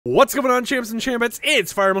What's going on, champs and champettes?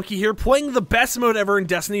 It's FireMonkey here, playing the best mode ever in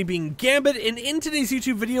Destiny, being Gambit, and in today's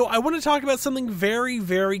YouTube video, I want to talk about something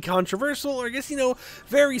very controversial, or I guess,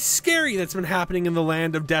 very scary that's been happening in the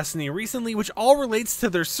land of Destiny recently, which all relates to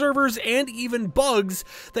their servers and even bugs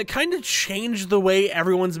that kind of changed the way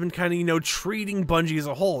everyone's been treating Bungie as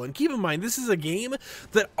a whole. And keep in mind, this is a game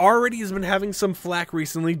that already has been having some flack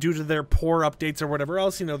recently due to their poor updates or whatever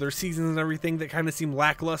else, their seasons and everything that kind of seem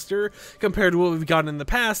lackluster compared to what we've gotten in the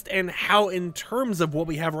past. And how, in terms of what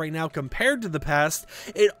we have right now compared to the past,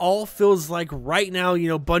 it all feels like right now,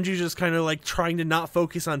 Bungie's just kind of like trying to not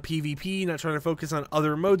focus on PvP, not trying to focus on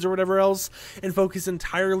other modes or whatever else, and focus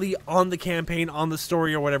entirely on the campaign, on the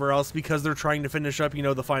story or whatever else, because they're trying to finish up,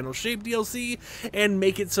 the Final Shape DLC and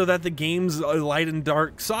make it so that the game's Light and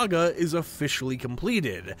Dark saga is officially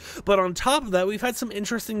completed. But on top of that, we've had some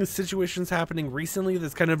interesting situations happening recently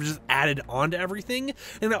that's kind of just added on to everything,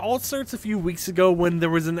 and it all starts a few weeks ago when there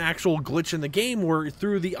was an actual glitch in the game where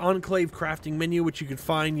through the Enclave crafting menu, which you could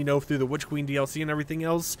find, through the Witch Queen DLC and everything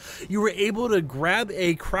else, you were able to grab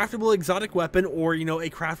a craftable exotic weapon or, a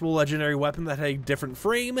craftable legendary weapon that had a different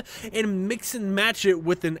frame and mix and match it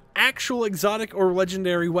with an actual exotic or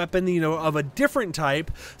legendary weapon, of a different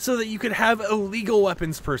type, so that you could have illegal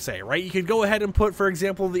weapons per se, right? You could go ahead and put, for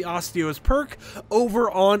example, the Osteos perk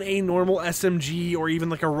over on a normal SMG or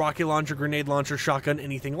even like a rocket launcher, grenade launcher, shotgun,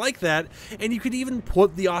 anything like that, and you could even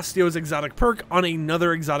put the Osteos exotic perk on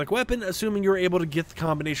another exotic weapon, assuming you were able to get the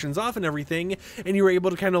combinations off and everything, and you were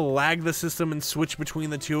able to kind of lag the system and switch between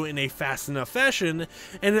the two in a fast enough fashion,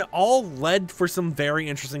 and it all led for some very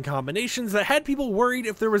interesting combinations that had people worried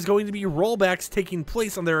if there was going to be rollbacks taking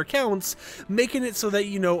place on their accounts, making it so that,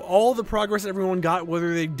 all the progress everyone got,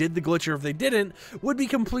 whether they did the glitch or if they didn't, would be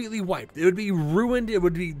completely wiped. It would be ruined, it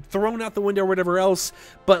would be thrown out the window or whatever else.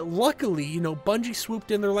 But luckily, Bungie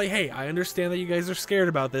swooped in, they're like, hey, I understand that you guys are scared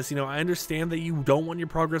about this, I understand that you don't want your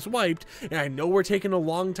progress wiped, and I know we're taking a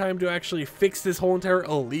long time to actually fix this whole entire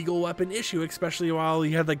illegal weapon issue, especially while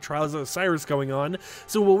you had like Trials of Osiris going on.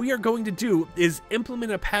 So what we are going to do is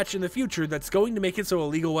implement a patch in the future that's going to make it so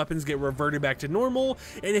illegal weapons get reverted back to normal,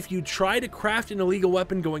 and if you try to craft an illegal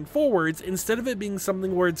weapon going forwards, instead of it being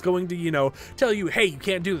something where it's going to, tell you, hey, you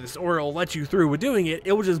can't do this, or it'll let you through with doing it,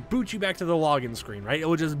 it will just boot you back to the login screen, right? It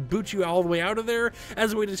will just boot you all the way out of there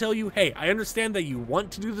as a way to tell you, hey, I understand that you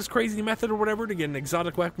want to do this crazy method or whatever to get an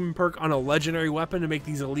exotic weapon perk on a legendary weapon to make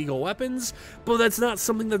these illegal weapons, but that's not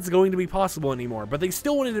something that's going to be possible anymore. But they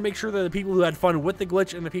still wanted to make sure that the people who had fun with the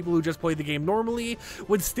glitch and the people who just played the game normally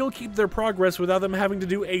would still keep their progress without them having to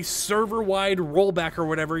do a server-wide rollback or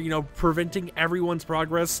whatever, preventing everyone's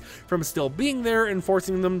progress from still being there and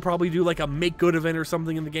forcing them to probably do like a make good event or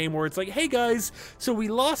something in the game where it's like, hey guys, so we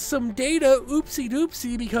lost some data, oopsie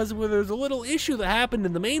doopsie, because there's a little issue that happened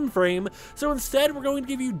in the mainframe, so instead we're going to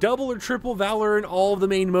give you double or triple valor in all of the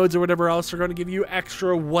main modes or whatever else. We're going to give you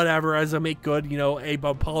extra whatever as a make good, a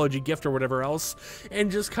apology gift or whatever else,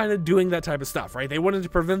 and just kind of doing that type of stuff, right? They wanted to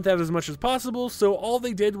prevent that as much as possible, so all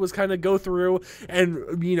they did was kind of go through and,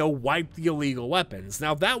 wipe the illegal weapons.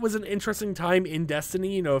 Now, that was an interesting time in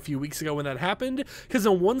Destiny, a few weeks ago when that happened, because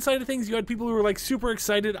on one side of things, you had people who were like super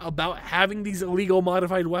excited about having these illegal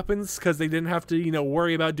modified weapons because they didn't have to,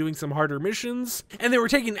 worry about doing some harder missions, and they were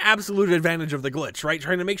taking absolute advantage of the glitch, right?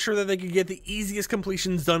 Trying to make sure that they could get the easiest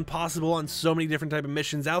completions done possible on so many different type of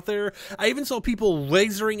missions out there. I even saw people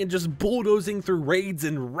lasering and just bulldozing through raids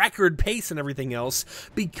in record pace and everything else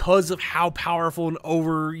because of how powerful and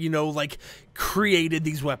over, created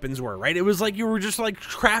these weapons were, right? It was like you were just like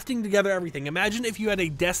crafting together everything. Imagine if you had a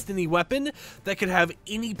Destiny weapon that could have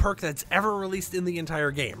any perk that's ever released in the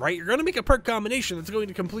entire game, right? You're going to make a perk combination that's going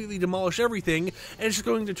to completely demolish everything, and it's just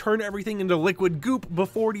going to turn everything into liquid goop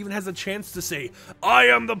before it even has a chance to say, I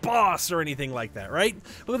am the boss, or anything like that, right?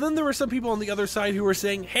 But then there were some people on the other side who were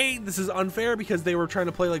saying, hey, this is unfair, because they were trying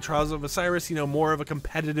to play like Trials of Osiris, more of a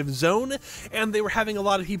competitive zone, and they were having a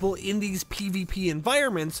lot of people in these PvP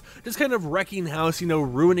environments just kind of wrecking house,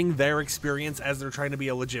 ruining their experience as they're trying to be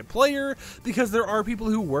a legit player, because there are people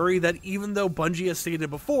who worry that even though Bungie has stated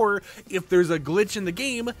before, if there's a glitch in the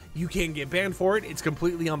game, you can't get banned for it. It's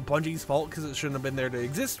completely on Bungie's fault because it shouldn't have been there to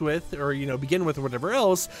exist with, or, begin with, or whatever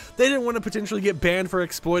else. They didn't want to potentially get banned for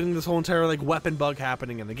exploiting this whole entire, weapon bug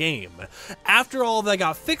happening in the game. After all of that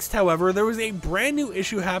got fixed, however, there was a brand new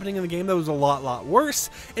issue happening in the game that was a lot worse,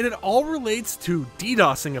 and it all relates to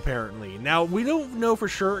DDoSing, apparently. Now, we don't know for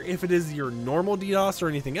sure if it is your for normal DDoS or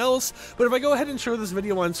anything else, but if I go ahead and show this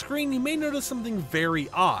video on screen, you may notice something very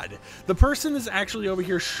odd. The person is actually over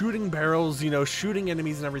here shooting barrels, shooting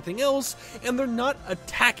enemies and everything else, and they're not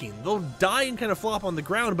attacking. They'll die and kind of flop on the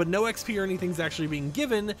ground, but no XP or anything's actually being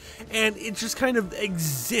given, and it just kind of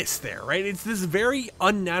exists there, right? It's this very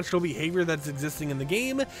unnatural behavior that's existing in the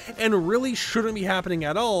game, and really shouldn't be happening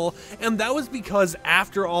at all, and that was because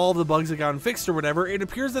after all the bugs had gotten fixed or whatever, it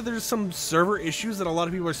appears that there's some server issues that a lot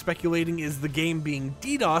of people are speculating is the game being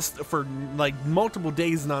DDoSed for like multiple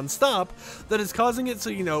days non-stop that is causing it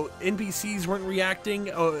so, NPCs weren't reacting,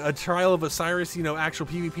 a Trial of Osiris, actual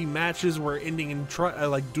PvP matches were ending in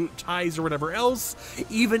ties or whatever else,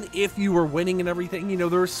 even if you were winning and everything. There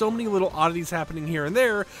were so many little oddities happening here and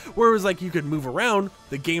there where it was like you could move around,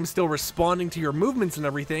 the game's still responding to your movements and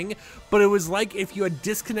everything, but it was like if you had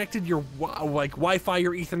disconnected your Wi-Fi,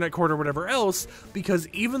 your Ethernet cord or whatever else, because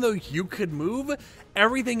even though you could move,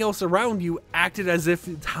 everything else around you acted as if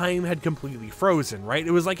time had completely frozen, right?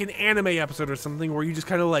 It was like an anime episode or something where you just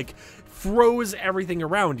kind of like froze everything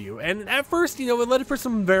around you. And at first, it led for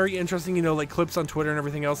some very interesting, clips on Twitter and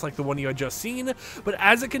everything else like the one you had just seen. But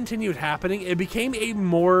as it continued happening, it became a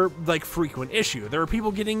more frequent issue. There were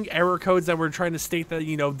people getting error codes that were trying to state that,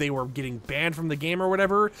 they were getting banned from the game or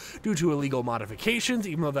whatever due to illegal modifications,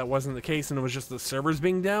 even though that wasn't the case and it was just the servers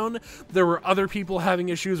being down. There were other people having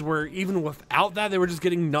issues where even without that, they were just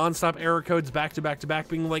getting non-stop error codes back to back to back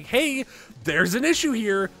being like, hey, there's an issue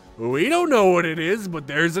here. We don't know what it is, but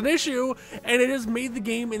there's an issue, and it has made the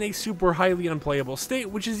game in a super highly unplayable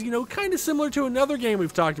state, which is, kind of similar to another game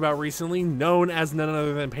we've talked about recently, known as none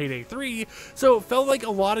other than Payday 3, so it felt like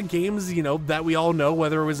a lot of games, that we all know,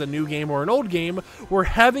 whether it was a new game or an old game, were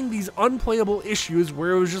having these unplayable issues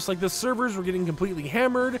where it was just like the servers were getting completely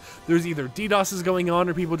hammered, there's either DDoSes going on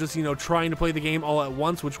or people just, trying to play the game all at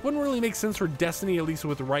once, which wouldn't really make sense for Destiny, at least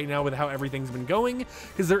with right now with how everything's been going,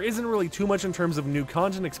 because there isn't really too much in terms of new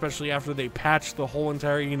content, especially after they patched the whole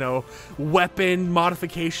entire, weapon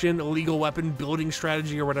modification, illegal weapon building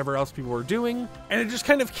strategy or whatever else people were doing. And it just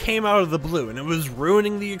kind of came out of the blue and it was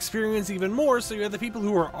ruining the experience even more. So you had the people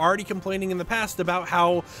who were already complaining in the past about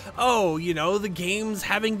how, oh, the game's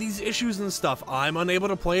having these issues and stuff. I'm unable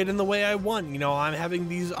to play it in the way I want. I'm having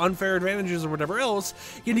these unfair advantages or whatever else,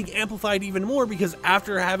 getting amplified even more because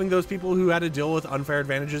after having those people who had to deal with unfair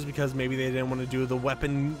advantages because maybe they didn't want to do the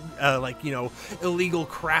weapon, illegal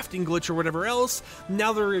crafting glitch or whatever else,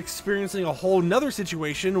 now they're experiencing a whole nother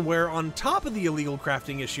situation where on top of the illegal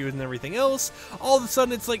crafting issues and everything else, all of a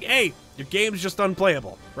sudden it's like, hey, your game's just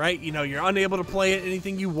unplayable, right? You're unable to play it.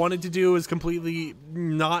 Anything you wanted to do is completely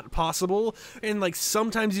not possible. And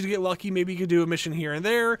sometimes you get lucky, maybe you could do a mission here and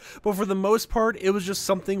there, but for the most part, it was just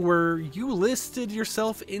something where you listed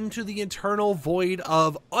yourself into the eternal void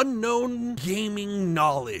of unknown gaming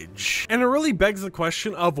knowledge. And it really begs the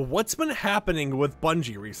question of what's been happening with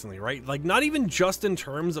Bungie recently, right? Not even just in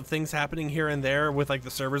terms of things happening here and there with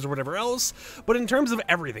the servers or whatever else, but in terms of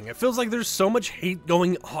everything. It feels like there's so much hate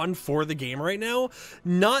going on for the game right now,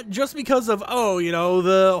 not just because of, oh,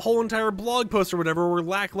 the whole entire blog post or whatever were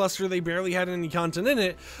lackluster, they barely had any content in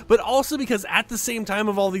it, but also because at the same time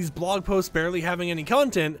of all these blog posts barely having any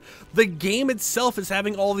content, the game itself is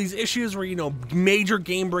having all these issues where, major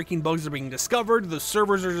game-breaking bugs are being discovered, the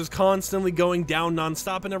servers are just constantly going down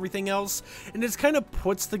non-stop and everything else, and it kind of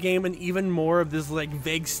puts the game in even more of this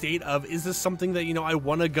vague state of, is this something that, I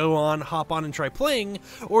want to go on, hop on and try playing,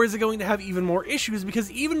 or is it going to have even more issues? Because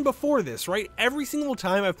even before this, right, every single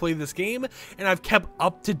time I've played this game and I've kept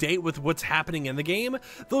up to date with what's happening in the game,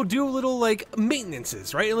 they'll do little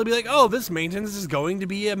maintenances, right? And they'll be like, oh, this maintenance is going to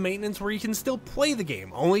be a maintenance where you can still play the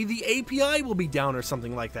game, only the API will be down or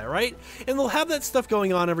something like that, right? And they'll have that stuff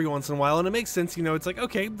going on every once in a while, and it makes sense, it's like,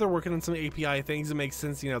 okay, they're working on some API things, it makes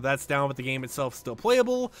sense, that's down, but the game itself is still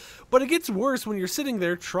playable. But it gets worse when you're sitting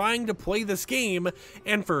there trying to play this game,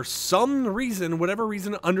 and for some reason, whatever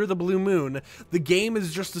reason under the blue moon, the game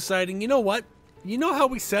is just deciding, you know what? You know how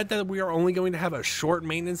we said that we are only going to have a short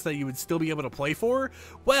maintenance that you would still be able to play for?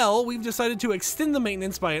 Well, we've decided to extend the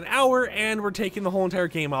maintenance by an hour, and we're taking the whole entire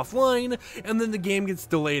game offline, and then the game gets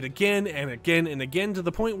delayed again and again and again to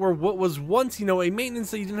the point where what was once, a maintenance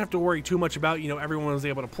that you didn't have to worry too much about, everyone was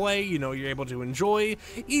able to play, you're able to enjoy,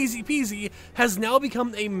 easy peasy, has now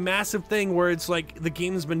become a massive thing where it's like the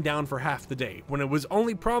game's been down for half the day, when it was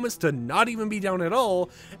only promised to not even be down at all,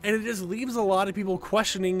 and it just leaves a lot of people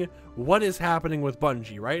questioning what is happening happening with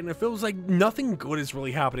Bungie, right? And it feels like nothing good is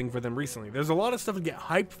really happening for them recently. There's a lot of stuff to get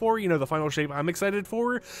hyped for, you know, the final shape I'm excited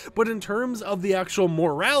for, but in terms of the actual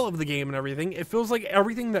morale of the game and everything, it feels like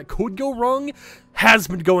everything that could go wrong has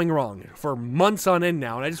been going wrong for months on end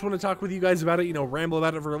now. And I just want to talk with you guys about it, you know, ramble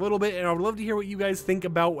about it for a little bit, and I would love to hear what you guys think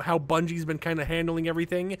about how Bungie's been kind of handling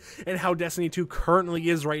everything and how Destiny 2 currently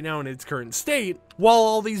is right now in its current state, while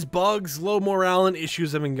all these bugs, low morale, and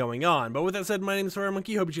issues have been going on. But with that said, my name is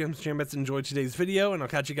FireMonkey. Hope you guys enjoyed today's video, and I'll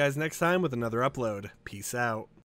catch you guys next time with another upload. Peace out.